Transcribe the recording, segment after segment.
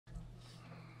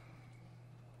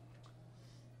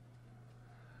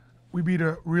we beat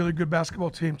a really good basketball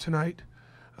team tonight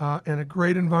in a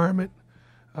great environment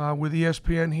with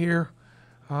ESPN here.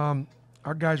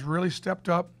 Our guys really stepped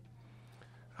up.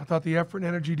 I thought the effort and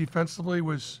energy defensively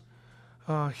was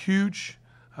huge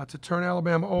to turn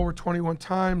Alabama over 21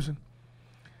 times and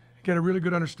get a really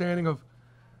good understanding of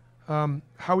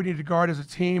how we need to guard as a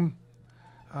team.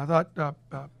 I thought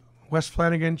Wes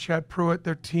Flanagan, Chad Pruitt,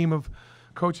 their team of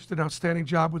coaches did an outstanding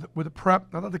job with the prep.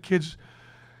 I thought the kids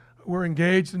were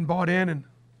engaged and bought in, and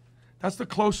that's the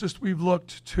closest we've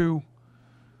looked to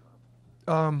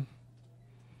the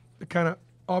kind of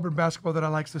Auburn basketball that I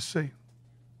like to see.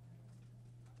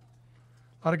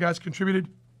 A lot of guys contributed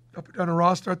up and down the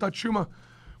roster. I thought Chuma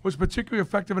was particularly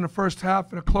effective in the first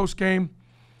half in a close game.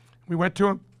 We went to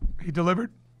him. He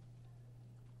delivered.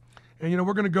 And,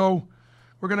 we're going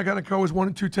to kind of go as 1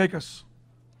 and 2 take us.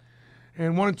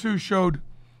 And 1 and 2 showed,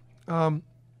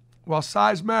 while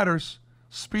size matters,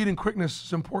 speed and quickness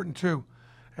is important too.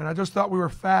 And I just thought we were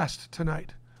fast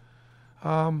tonight.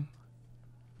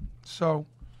 So,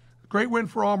 great win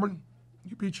for Auburn.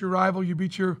 You beat your rival. You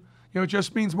beat your, it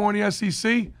just means more in the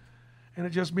SEC. And it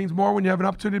just means more when you have an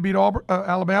opportunity to beat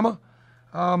Alabama.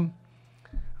 I'm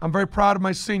very proud of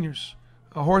my seniors.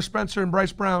 Horace Spencer and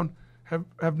Bryce Brown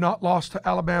have not lost to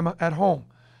Alabama at home.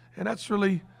 And that's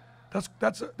really,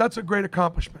 that's a great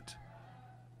accomplishment.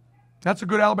 That's a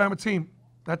good Alabama team.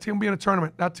 That team will be in a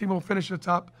tournament. That team will finish in the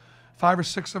top 5 or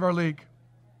 6 of our league.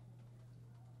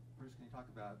 Bruce, can you talk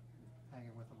about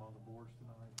hanging with them on the boards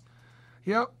tonight?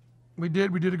 Yeah, we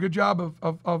did. We did a good job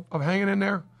of hanging in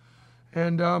there.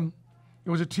 And it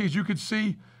was as you could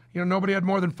see, nobody had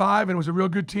more than 5, and it was a real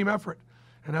good team effort.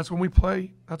 And that's when we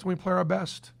play our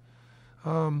best.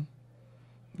 There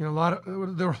were a lot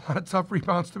of tough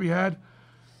rebounds to be had,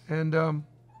 and our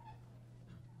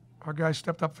guys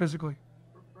stepped up physically.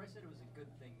 Bryce said it was a good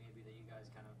thing maybe that you guys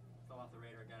kind of fell off the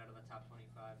radar, got out of the top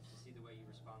 25 to see the way you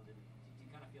responded. Do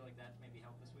you kind of feel like that maybe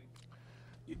helped this week?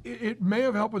 It may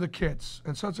have helped with the kids,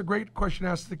 and so it's a great question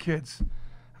to ask the kids.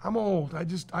 I'm old. I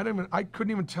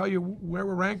couldn't even tell you where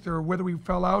we're ranked or whether we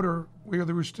fell out or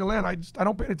whether we're still in. I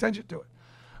don't pay attention to it.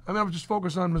 I'm just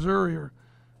focused on Missouri or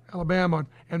Alabama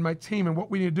and my team and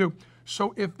what we need to do.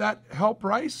 So if that helped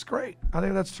Bryce, great. I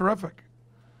think that's terrific.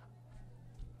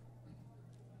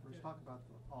 Bruce, talk about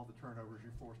all the turnovers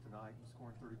you forced tonight and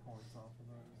scoring 30 points off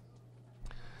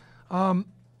of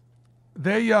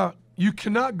those. You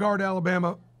cannot guard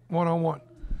Alabama one-on-one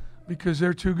because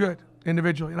they're too good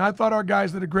individually. And I thought our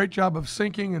guys did a great job of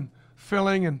sinking and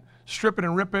filling and stripping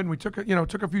and ripping. We took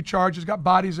a few charges, got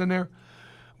bodies in there.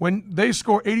 When they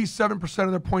score 87%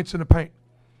 of their points in the paint,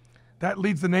 that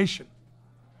leads the nation.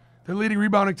 They're the leading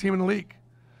rebounding team in the league.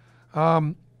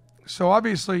 So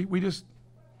obviously,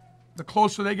 the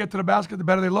closer they get to the basket, the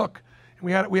better they look. And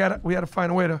we had to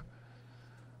find a way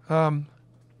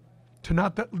to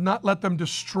not let them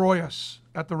destroy us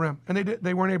at the rim, and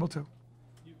they weren't able to.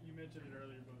 You mentioned it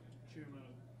earlier, but Chuma,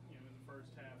 in the first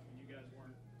half, when you guys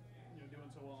weren't, doing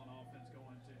so well on offense,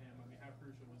 going to him. I mean, how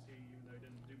crucial was he, even though he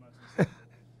didn't do much?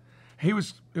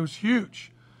 It was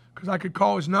huge because I could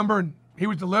call his number and he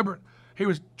was deliberate. He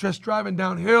was just driving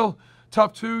downhill,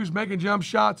 tough twos, making jump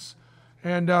shots.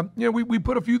 And, we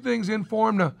put a few things in for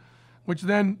him which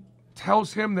then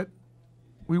tells him that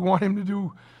we want him to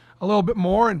do a little bit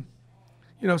more. And,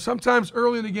 sometimes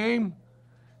early in the game,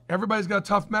 everybody's got a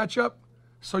tough matchup.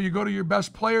 So you go to your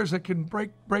best players that can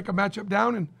break a matchup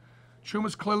down. And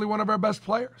Chuma's clearly one of our best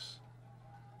players.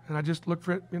 And I just look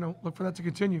for that to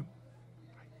continue.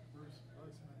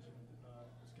 Bryce mentioned the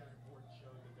scouting report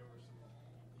showed that there were some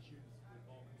issues with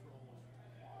ball control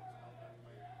out that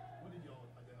way. What did y'all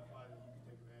identify that you could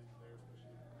take advantage of there,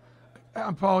 especially?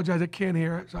 I apologize, I can't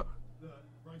hear it. So,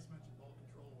 Bryce mentioned ball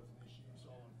control was an issue you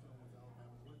saw on film with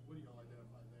Alabama. What do y'all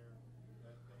identify there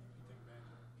that you can take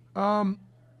advantage of?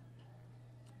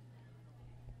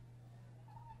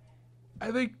 I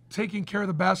think taking care of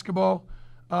the basketball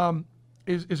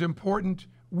is important.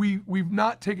 We've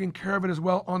not taken care of it as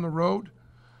well on the road.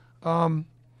 And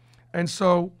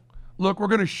so, look, we're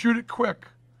going to shoot it quick.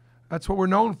 That's what we're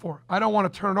known for. I don't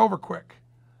want to turn it over quick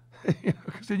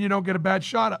because then you don't get a bad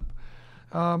shot up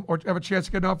or have a chance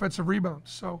to get an offensive rebound.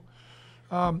 So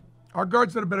our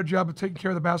guards did a better job of taking care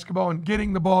of the basketball and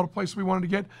getting the ball to the place we wanted to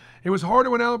get. It was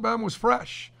harder when Alabama was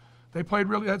fresh. They played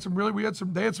they had some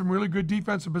really good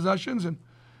defensive possessions, and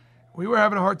we were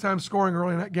having a hard time scoring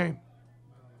early in that game.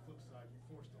 But on the flip side, you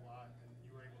forced a lot, and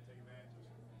you were able to take advantage of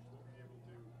what were you able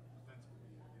to do defensively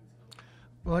against them?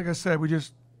 Well, like I said,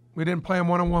 we didn't play them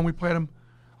one-on-one. We played them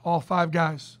all 5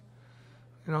 guys.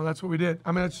 That's what we did.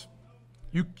 I mean,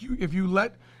 if you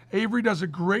let Avery does a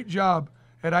great job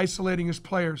at isolating his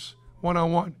players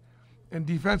one-on-one. And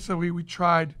defensively, we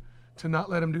tried to not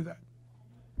let him do that.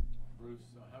 Bruce,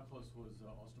 how close was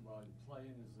Austin Riley to playing?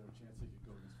 Is there a chance he could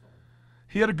go this far?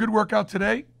 He had a good workout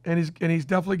today, and he's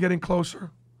definitely getting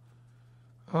closer.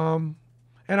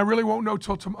 And I really won't know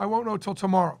till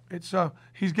tomorrow. It's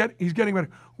he's getting better.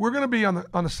 We're going to be on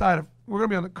the side of we're going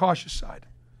to be on the cautious side.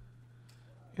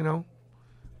 You know,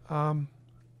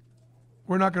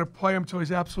 we're not going to play him until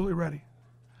he's absolutely ready.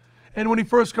 And when he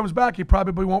first comes back, he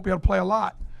probably won't be able to play a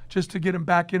lot just to get him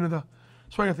back into the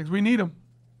swing of things. We need him.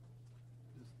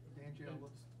 I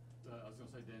was going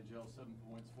to say D'Angelo, 7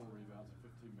 points, 4 rebounds in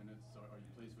 15 minutes. So are you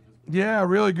pleased with his? Yeah,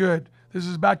 really good. This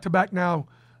is back-to-back now.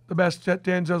 The best that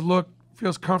D'Angelo's look.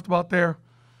 Feels comfortable out there.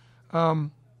 Yeah,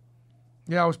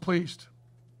 I was pleased.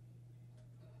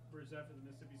 Bruce, after the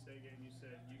Mississippi State game, you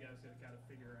said you guys got to kind of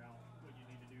figure out what you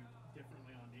need to do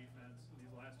differently on defense. In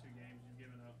these last 2 games, you've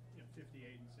given up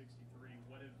 58 and 63.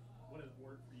 What has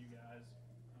worked for you guys,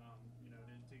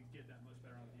 to get that much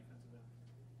better on the defensive end?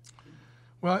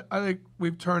 Well, I think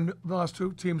we've turned the last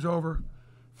 2 teams over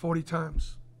 40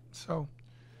 times. So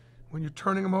when you're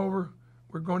turning them over,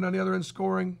 we're going down the other end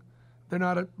scoring. They're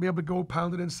not be able to go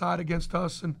pound it inside against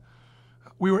us. And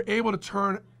we were able to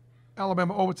turn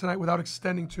Alabama over tonight without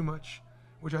extending too much,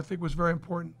 which I think was very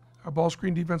important. Our ball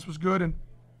screen defense was good. And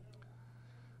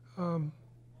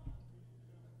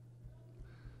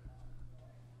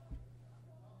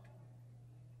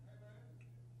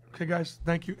okay, guys,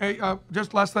 thank you. Hey,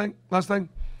 just last thing.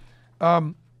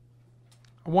 I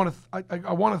want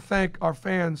to thank our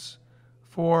fans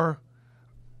for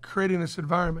creating this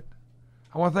environment.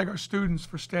 I want to thank our students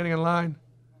for standing in line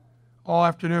all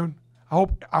afternoon. I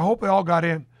hope they all got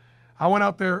in. I went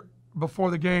out there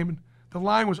before the game, and the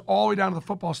line was all the way down to the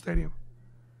football stadium.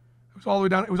 It was all the way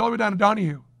down. It was all the way down to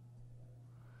Donahue.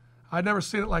 I'd never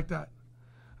seen it like that.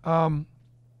 And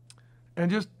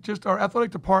just our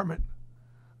athletic department,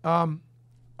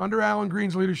 under Alan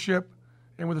Green's leadership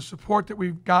and with the support that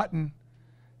we've gotten,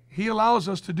 he allows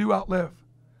us to do Outlive.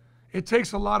 It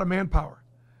takes a lot of manpower.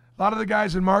 A lot of the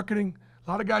guys in marketing,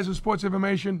 a lot of guys in sports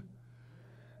information,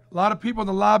 a lot of people in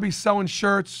the lobby selling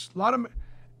shirts, and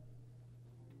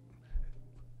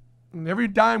every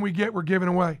dime we get, we're giving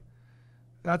away.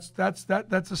 That's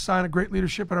a sign of great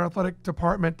leadership in our athletic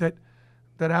department that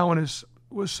Alan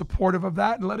was supportive of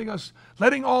that and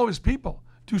letting all of his people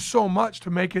do so much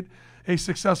to make it a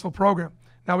successful program.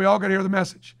 Now we all got to hear the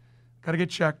message. Got to get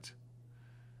checked.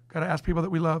 Got to ask people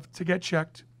that we love to get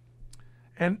checked.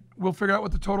 And we'll figure out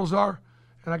what the totals are.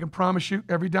 And I can promise you,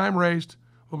 every dime raised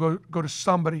will go to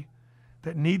somebody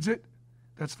that needs it,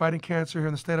 that's fighting cancer here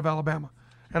in the state of Alabama.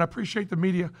 And I appreciate the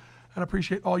media, and I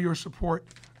appreciate all your support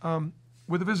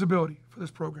with the visibility for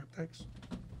this program. Thanks.